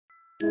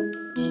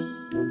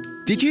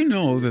Did you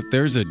know that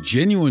there's a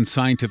genuine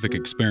scientific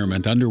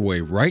experiment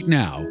underway right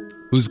now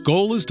whose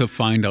goal is to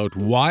find out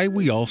why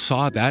we all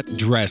saw that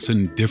dress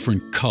in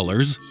different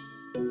colors?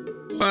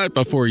 But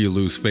before you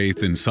lose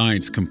faith in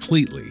science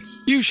completely,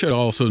 you should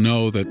also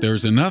know that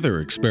there's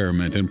another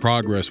experiment in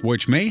progress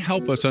which may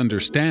help us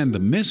understand the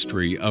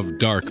mystery of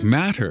dark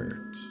matter.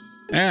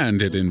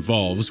 And it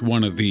involves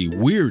one of the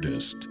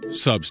weirdest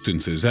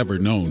substances ever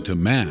known to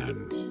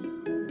man.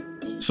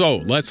 So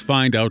let's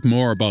find out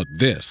more about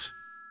this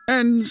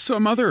and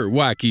some other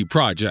wacky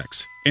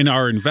projects in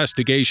our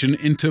investigation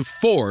into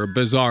 4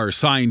 bizarre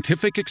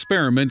scientific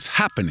experiments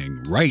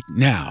happening right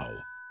now.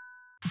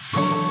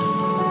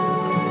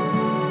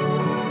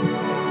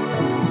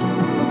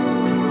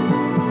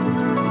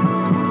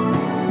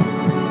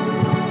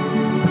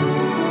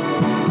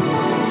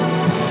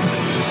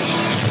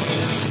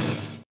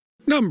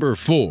 Number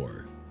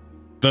 4.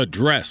 The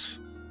dress.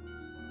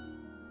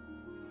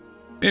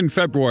 In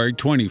February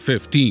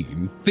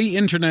 2015, the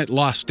internet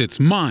lost its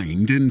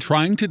mind in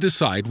trying to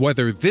decide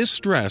whether this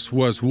dress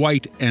was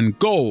white and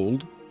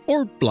gold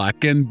or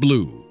black and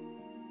blue.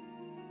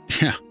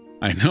 Yeah,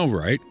 I know,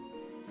 right?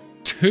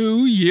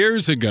 2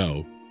 years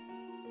ago.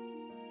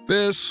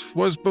 This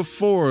was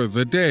before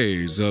the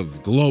days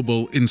of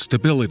global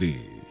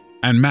instability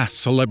and mass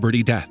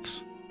celebrity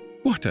deaths.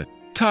 What a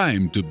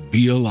time to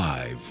be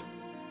alive.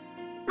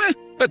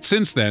 But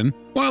since then,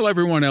 while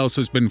everyone else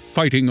has been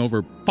fighting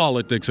over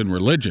politics and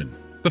religion,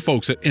 the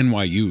folks at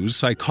NYU's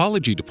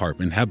psychology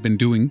department have been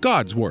doing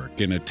God's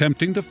work in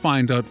attempting to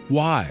find out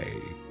why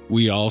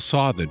we all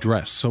saw the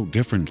dress so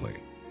differently.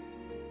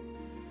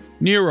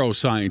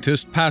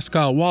 Neuroscientist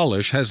Pascal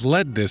Wallisch has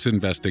led this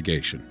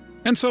investigation,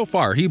 and so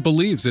far he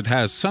believes it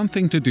has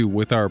something to do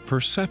with our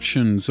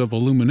perceptions of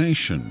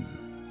illumination.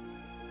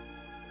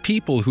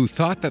 People who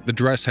thought that the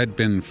dress had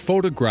been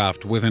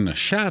photographed within a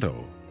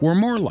shadow were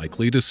more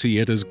likely to see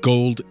it as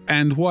gold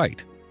and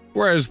white,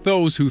 whereas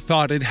those who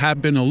thought it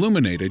had been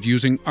illuminated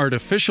using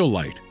artificial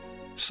light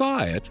saw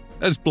it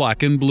as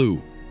black and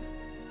blue.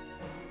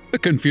 The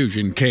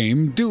confusion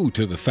came due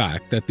to the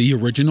fact that the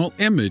original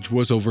image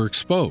was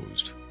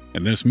overexposed,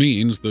 and this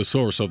means the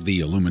source of the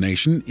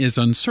illumination is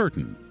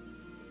uncertain.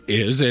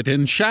 Is it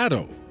in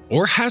shadow,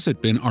 or has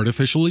it been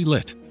artificially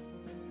lit?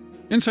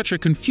 In such a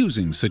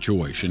confusing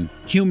situation,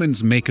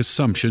 humans make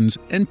assumptions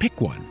and pick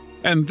one.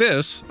 And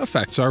this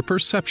affects our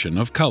perception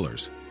of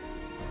colors.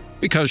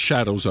 Because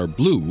shadows are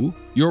blue,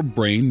 your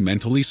brain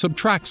mentally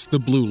subtracts the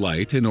blue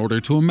light in order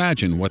to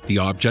imagine what the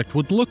object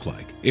would look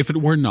like if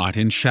it were not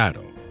in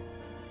shadow.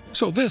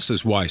 So this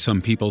is why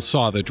some people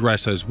saw the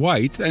dress as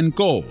white and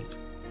gold.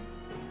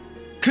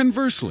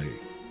 Conversely,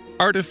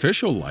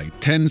 artificial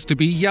light tends to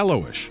be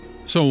yellowish,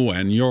 so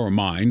when your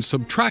mind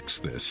subtracts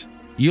this,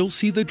 you'll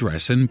see the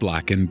dress in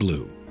black and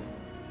blue.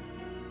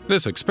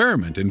 This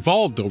experiment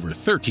involved over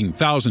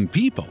 13,000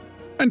 people.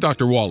 And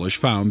Dr. Wallisch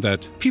found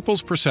that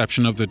people's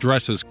perception of the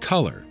dress's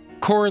color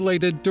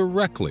correlated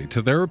directly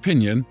to their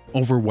opinion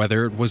over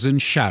whether it was in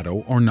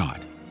shadow or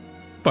not.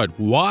 But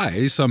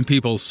why some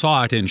people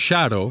saw it in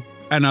shadow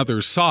and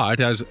others saw it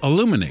as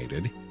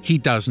illuminated, he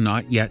does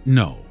not yet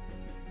know.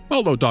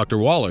 Although Dr.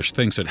 Wallisch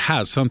thinks it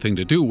has something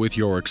to do with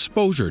your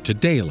exposure to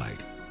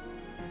daylight.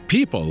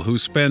 People who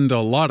spend a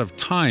lot of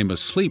time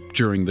asleep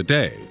during the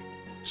day,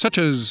 such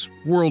as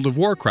World of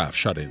Warcraft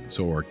shut-ins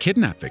or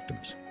kidnap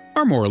victims,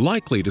 are more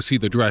likely to see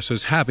the dress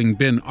as having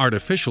been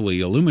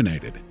artificially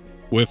illuminated,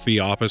 with the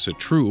opposite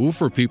true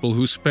for people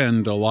who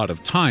spend a lot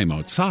of time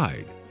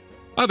outside.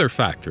 Other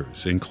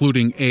factors,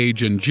 including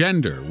age and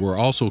gender, were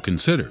also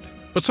considered,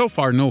 but so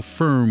far no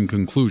firm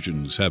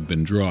conclusions have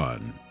been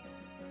drawn.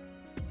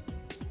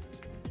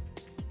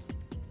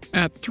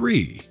 At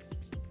 3.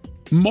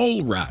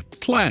 Mole rat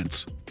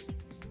plants.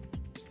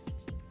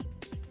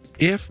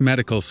 If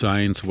medical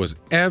science was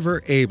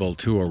ever able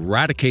to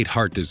eradicate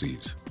heart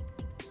disease,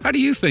 how do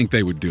you think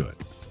they would do it?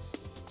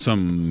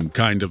 Some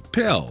kind of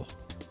pill?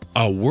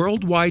 A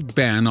worldwide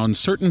ban on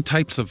certain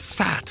types of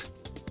fat?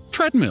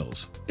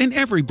 Treadmills in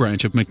every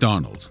branch of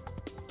McDonald's?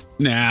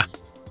 Nah,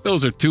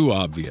 those are too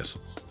obvious.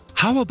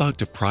 How about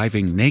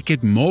depriving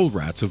naked mole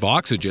rats of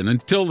oxygen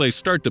until they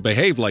start to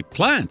behave like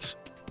plants?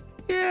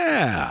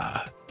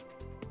 Yeah,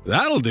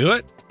 that'll do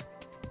it.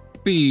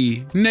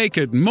 The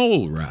naked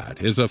mole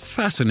rat is a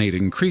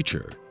fascinating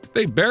creature.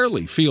 They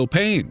barely feel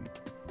pain.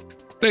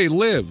 They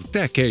live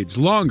decades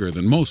longer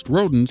than most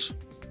rodents,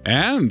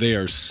 and they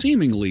are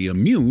seemingly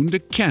immune to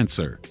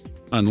cancer.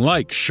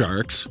 Unlike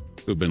sharks,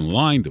 who've been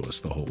lying to us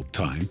the whole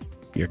time.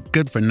 You're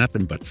good for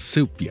nothing but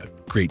soup, you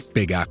great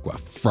big aqua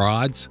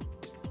frauds.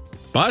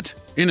 But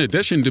in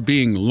addition to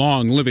being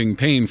long-living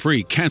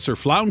pain-free cancer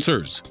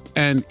flouncers,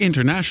 an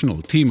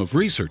international team of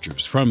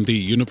researchers from the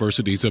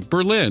universities of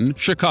Berlin,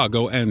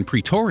 Chicago, and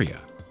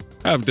Pretoria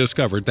have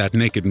discovered that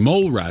naked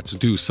mole rats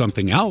do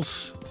something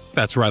else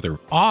that's rather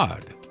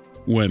odd.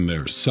 When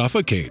they're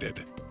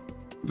suffocated,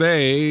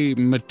 they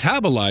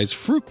metabolize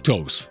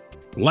fructose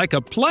like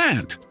a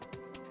plant.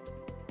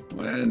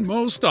 When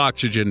most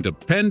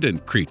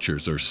oxygen-dependent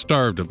creatures are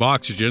starved of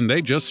oxygen,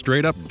 they just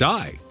straight up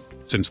die.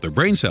 since their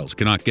brain cells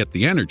cannot get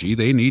the energy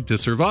they need to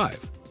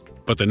survive.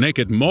 But the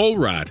naked mole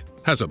rat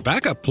has a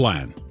backup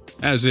plan,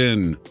 as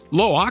in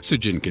low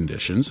oxygen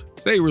conditions,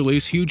 they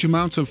release huge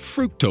amounts of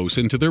fructose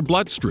into their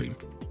bloodstream.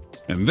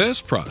 And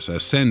this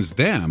process sends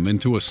them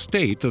into a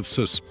state of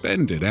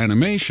suspended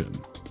animation.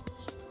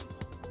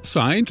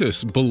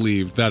 Scientists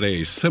believe that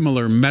a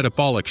similar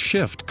metabolic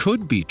shift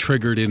could be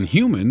triggered in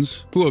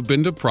humans who have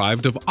been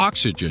deprived of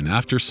oxygen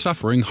after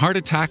suffering heart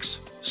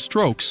attacks,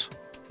 strokes,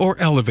 or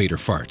elevator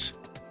farts.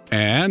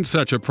 And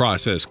such a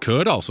process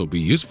could also be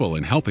useful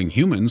in helping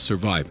humans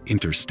survive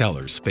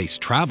interstellar space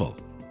travel.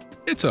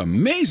 It's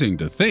amazing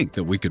to think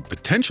that we could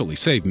potentially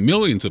save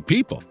millions of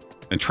people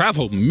and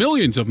travel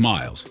millions of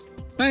miles,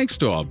 thanks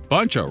to a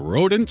bunch of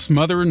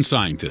rodent-smothering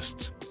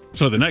scientists.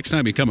 So the next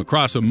time you come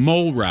across a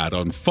mole rat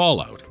on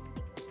Fallout,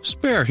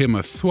 spare him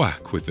a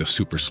thwack with the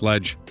super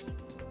sledge.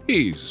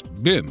 He's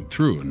been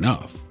through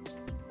enough.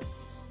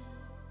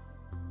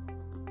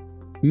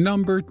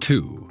 Number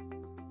 2.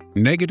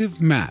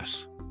 Negative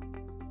mass.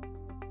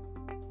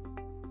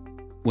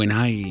 When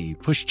I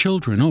push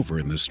children over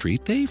in the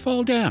street, they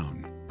fall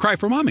down, cry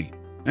for mommy,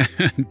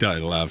 and I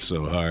laugh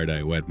so hard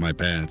I wet my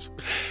pants.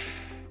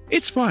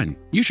 It's fun,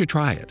 you should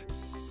try it.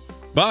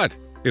 But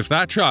if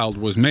that child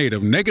was made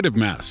of negative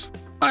mass,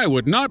 I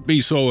would not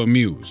be so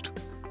amused,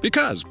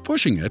 because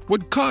pushing it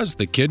would cause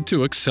the kid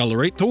to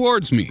accelerate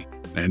towards me,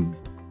 and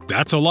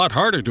that's a lot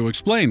harder to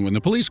explain when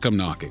the police come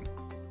knocking.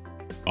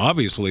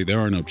 Obviously, there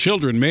are no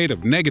children made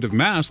of negative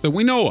mass that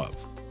we know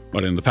of,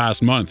 but in the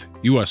past month,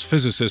 US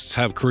physicists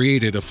have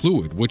created a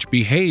fluid which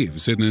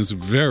behaves in this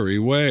very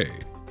way,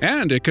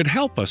 and it could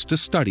help us to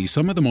study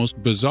some of the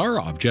most bizarre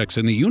objects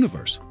in the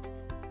universe.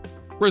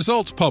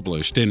 Results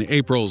published in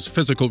April's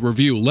Physical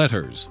Review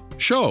Letters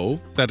show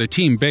that a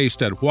team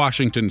based at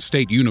Washington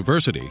State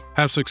University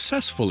has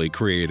successfully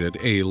created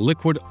a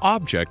liquid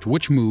object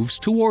which moves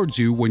towards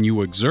you when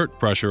you exert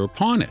pressure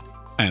upon it.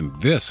 And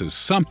this is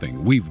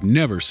something we've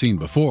never seen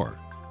before.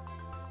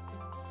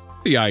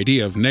 The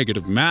idea of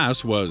negative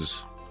mass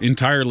was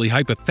entirely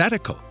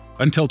hypothetical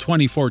until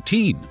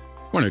 2014,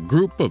 when a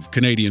group of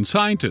Canadian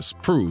scientists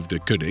proved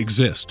it could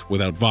exist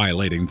without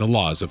violating the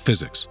laws of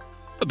physics.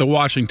 But the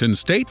Washington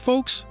State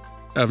folks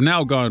have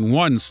now gone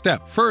one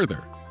step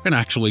further and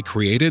actually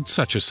created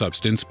such a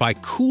substance by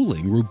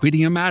cooling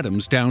rubidium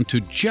atoms down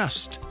to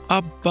just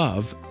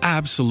above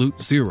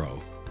absolute zero,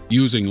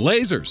 using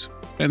lasers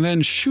and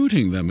then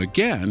shooting them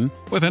again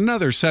with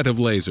another set of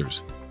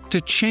lasers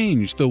to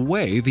change the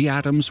way the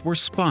atoms were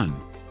spun.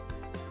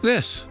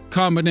 This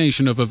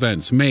combination of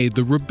events made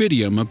the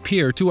rubidium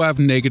appear to have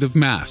negative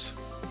mass,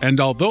 and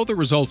although the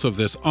results of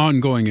this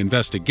ongoing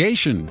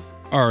investigation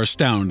are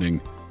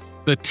astounding,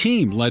 the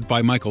team led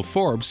by Michael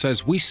Forbes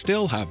says we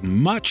still have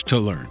much to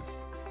learn.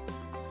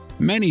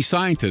 Many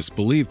scientists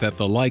believe that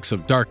the likes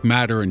of dark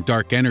matter and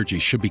dark energy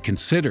should be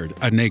considered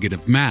a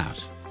negative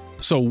mass,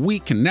 so we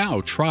can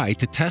now try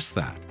to test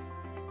that.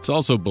 It's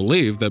also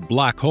believed that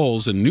black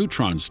holes and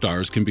neutron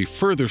stars can be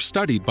further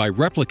studied by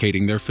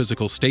replicating their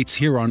physical states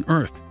here on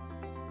Earth.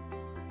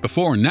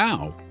 Before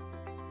now,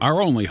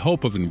 our only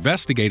hope of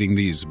investigating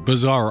these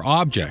bizarre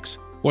objects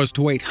was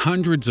to wait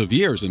hundreds of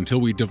years until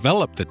we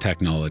developed the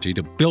technology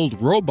to build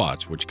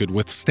robots which could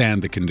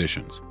withstand the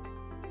conditions.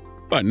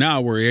 But now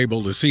we're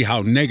able to see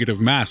how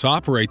negative mass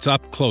operates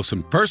up close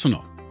and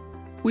personal.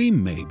 We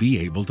may be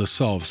able to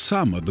solve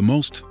some of the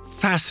most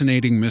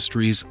fascinating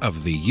mysteries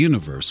of the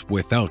universe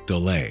without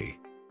delay.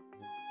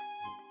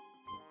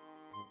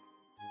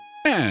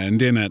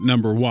 And in at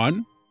number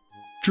 1,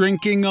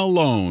 drinking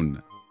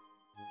alone.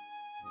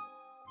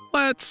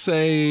 Let's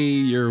say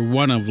you're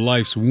one of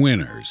life's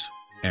winners,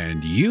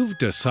 and you've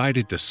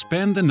decided to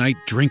spend the night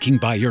drinking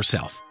by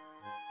yourself.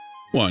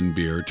 1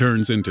 beer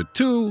turns into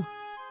 2,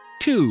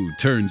 2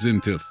 turns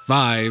into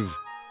 5,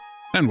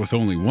 and with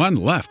only 1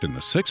 left in the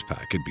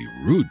 6-pack, it'd be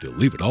rude to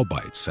leave it all by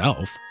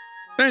itself.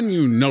 Then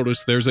you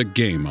notice there's a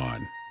game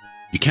on.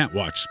 You can't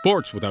watch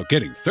sports without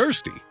getting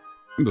thirsty.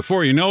 And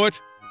before you know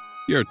it,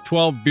 you're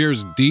 12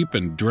 beers deep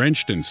and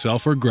drenched in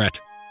self-regret.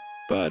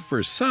 But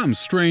for some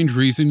strange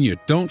reason, you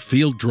don't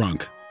feel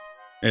drunk.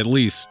 At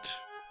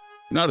least,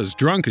 not as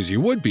drunk as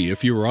you would be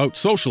if you were out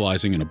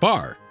socializing in a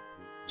bar.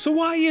 So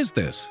why is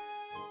this?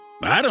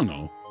 I don't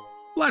know.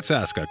 Let's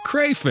ask a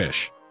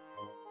crayfish.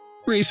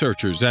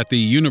 Researchers at the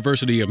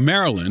University of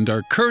Maryland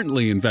are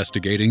currently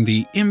investigating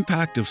the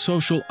impact of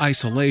social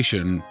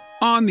isolation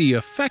on the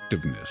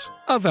effectiveness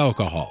of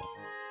alcohol.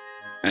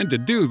 And to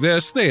do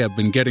this, they have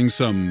been getting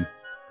some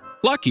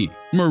lucky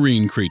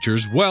marine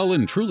creatures well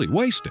and truly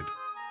wasted.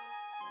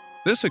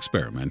 This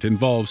experiment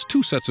involves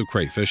 2 sets of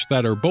crayfish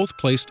that are both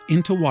placed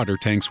into water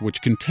tanks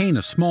which contain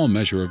a small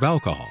measure of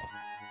alcohol.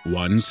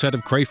 1 set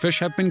of crayfish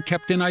have been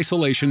kept in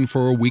isolation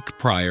for a week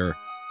prior,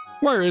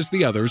 whereas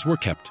the others were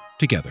kept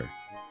together.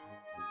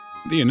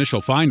 The initial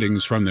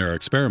findings from their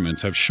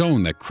experiments have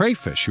shown that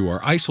crayfish who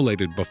are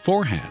isolated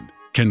beforehand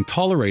can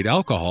tolerate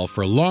alcohol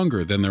for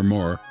longer than their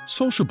more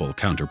sociable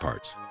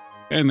counterparts.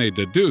 And they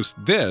deduced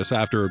this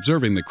after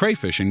observing the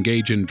crayfish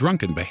engage in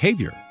drunken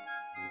behavior.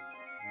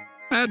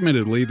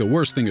 Admittedly, the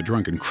worst thing a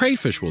drunken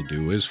crayfish will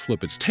do is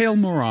flip its tail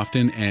more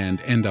often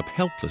and end up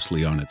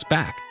helplessly on its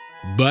back.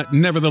 But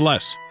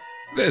nevertheless,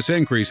 this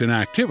increase in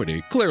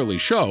activity clearly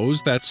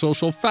shows that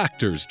social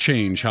factors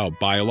change how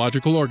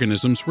biological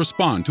organisms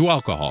respond to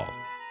alcohol.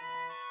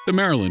 The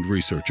Maryland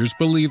researchers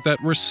believe that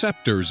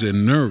receptors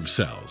in nerve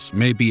cells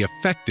may be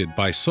affected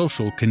by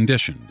social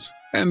conditions,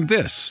 and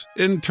this,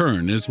 in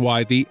turn, is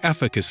why the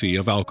efficacy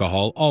of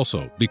alcohol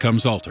also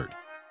becomes altered.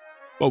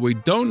 But we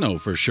don't know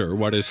for sure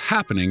what is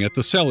happening at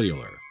the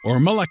cellular or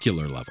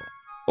molecular level,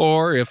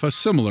 or if a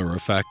similar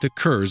effect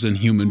occurs in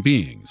human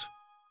beings.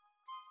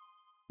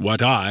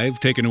 What I've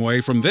taken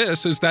away from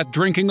this is that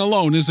drinking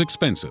alone is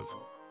expensive.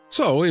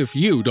 So if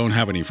you don't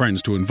have any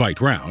friends to invite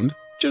round,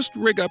 just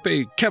rig up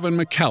a Kevin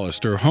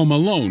McAllister Home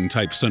Alone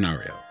type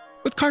scenario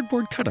with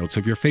cardboard cutouts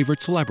of your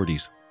favorite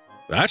celebrities.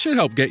 That should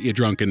help get you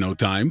drunk in no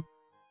time.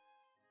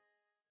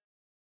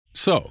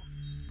 So,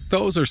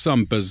 those are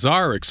some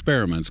bizarre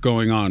experiments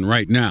going on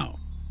right now.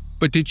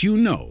 But did you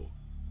know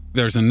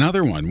there's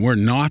another one we're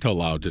not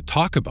allowed to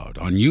talk about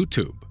on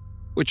YouTube,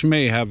 which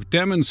may have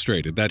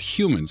demonstrated that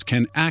humans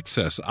can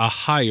access a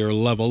higher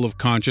level of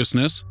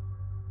consciousness?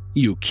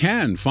 You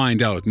can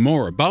find out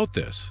more about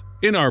this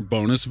in our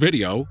bonus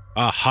video,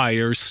 A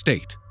Higher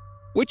State,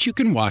 which you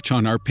can watch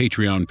on our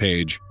Patreon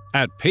page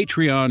at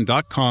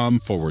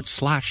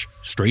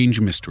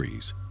patreon.com/Strange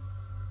Mysteries.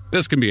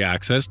 This can be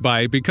accessed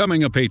by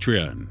becoming a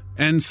Patreon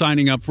and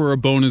signing up for a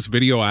bonus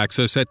video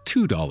access at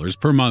 $2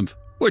 per month,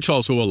 which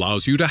also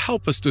allows you to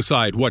help us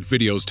decide what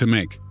videos to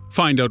make,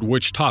 find out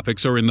which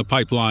topics are in the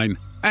pipeline,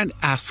 and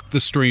ask the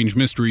Strange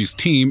Mysteries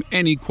team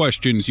any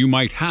questions you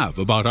might have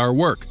about our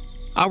work,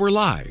 our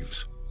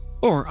lives,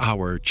 or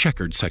our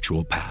checkered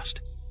sexual past.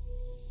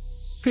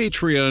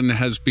 Patreon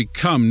has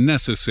become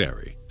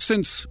necessary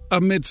since,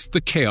 amidst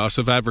the chaos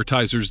of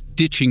advertisers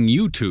ditching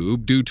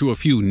YouTube due to a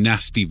few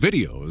nasty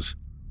videos,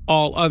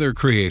 all other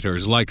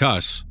creators like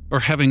us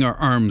are having our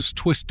arms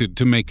twisted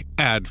to make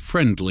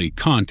ad-friendly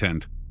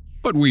content.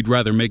 But we'd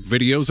rather make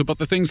videos about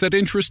the things that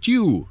interest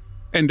you,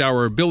 and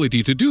our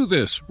ability to do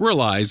this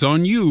relies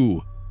on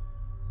you.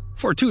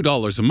 For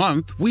 $2 a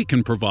month, we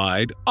can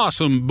provide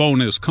awesome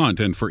bonus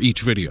content for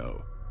each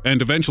video.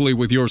 And eventually,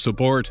 with your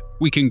support,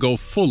 we can go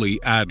fully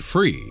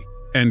ad-free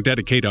and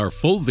dedicate our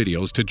full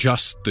videos to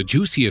just the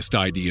juiciest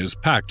ideas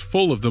packed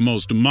full of the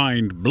most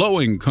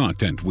mind-blowing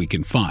content we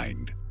can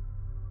find.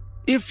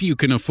 If you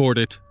can afford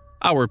it,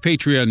 our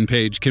Patreon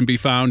page can be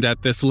found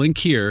at this link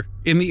here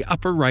in the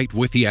upper right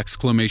with the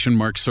exclamation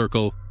mark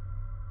circle,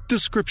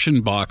 description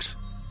box,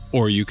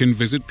 or you can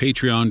visit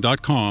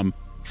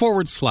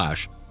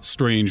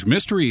patreon.com/Strange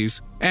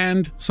Mysteries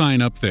and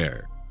sign up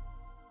there.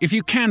 If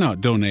you cannot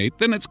donate,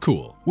 then it's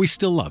cool. We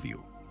still love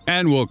you.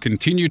 And we'll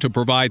continue to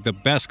provide the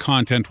best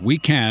content we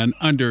can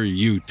under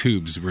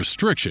YouTube's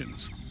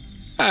restrictions.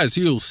 As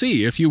you'll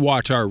see if you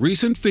watch our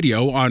recent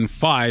video on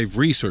 5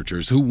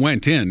 researchers who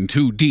went in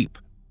too deep.